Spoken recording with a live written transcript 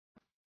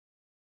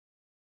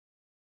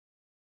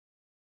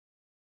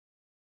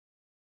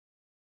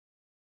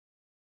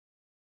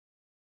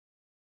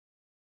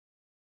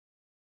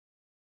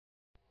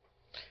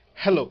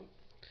Hello.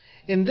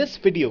 In this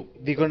video,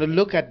 we're going to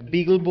look at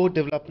Beagleboard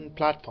development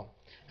platform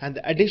and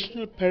the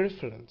additional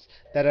peripherals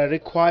that are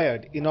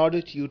required in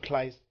order to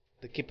utilize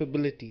the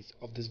capabilities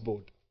of this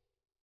board.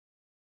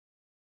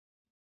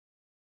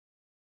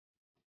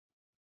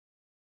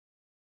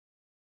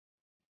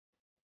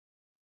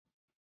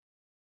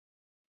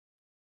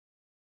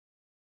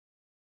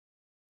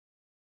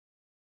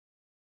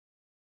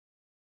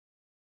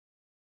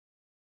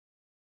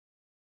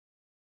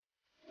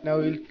 Now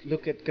we'll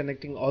look at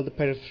connecting all the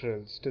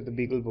peripherals to the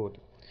Beagleboard.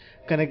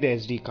 Connect the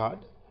SD card,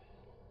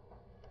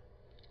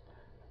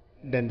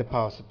 then the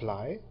power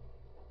supply.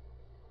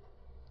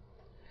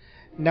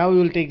 Now we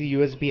will take the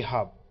USB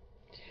hub.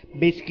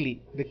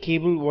 Basically, the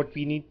cable what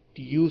we need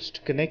to use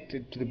to connect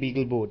it to the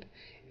Beagleboard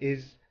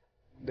is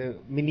the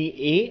mini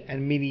A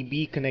and mini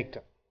B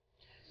connector.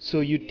 So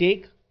you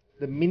take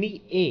the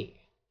mini A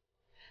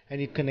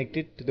and you connect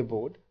it to the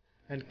board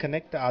and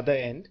connect the other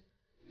end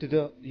to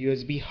the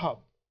USB hub.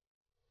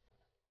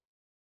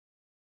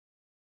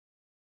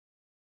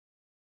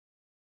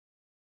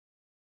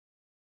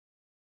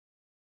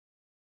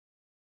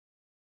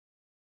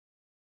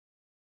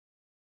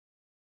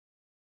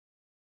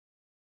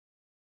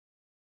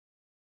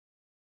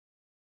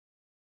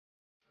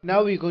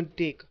 Now we're going to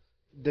take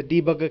the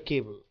debugger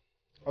cable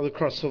or the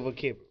crossover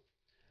cable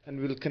and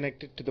we'll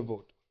connect it to the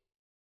board.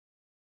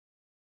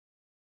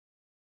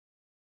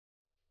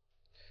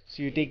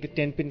 So you take the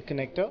 10-pin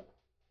connector,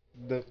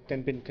 the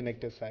 10-pin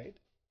connector side,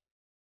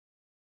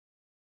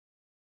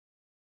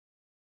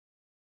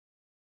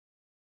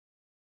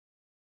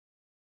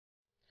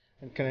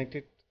 and connect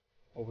it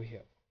over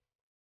here.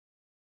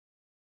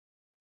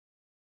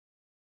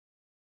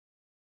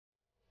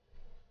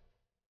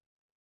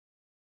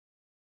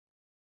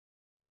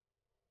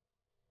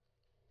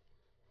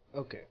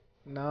 Okay,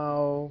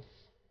 now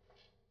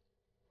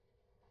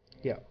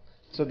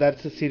so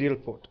that's the serial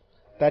port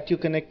that you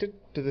connected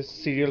to the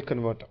serial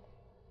converter,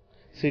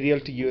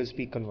 serial to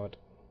USB converter.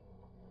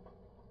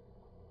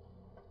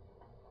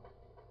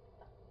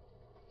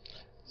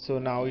 So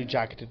now you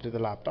jack it into the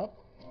laptop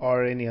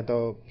or any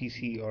other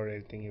PC or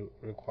anything you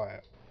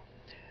require.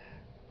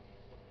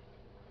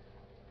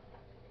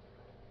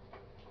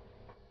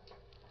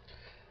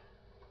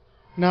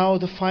 Now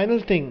the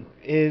final thing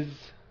is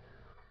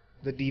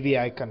the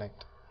DVI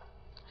connect.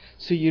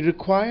 So you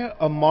require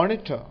a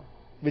monitor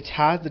which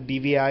has the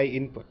DVI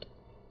input.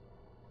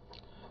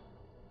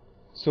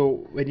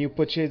 So when you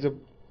purchase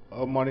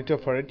a monitor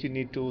for it, you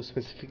need to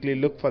specifically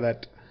look for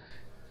that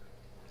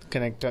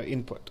connector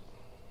input.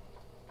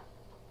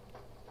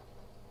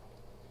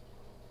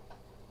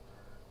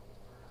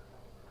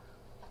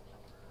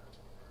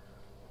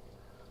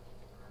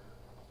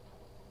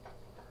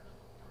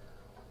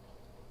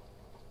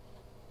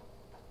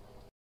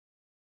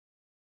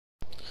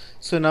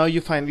 So now you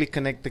finally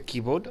connect the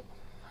keyboard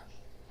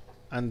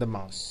and the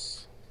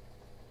mouse.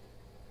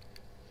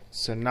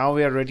 So now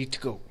we are ready to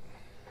go.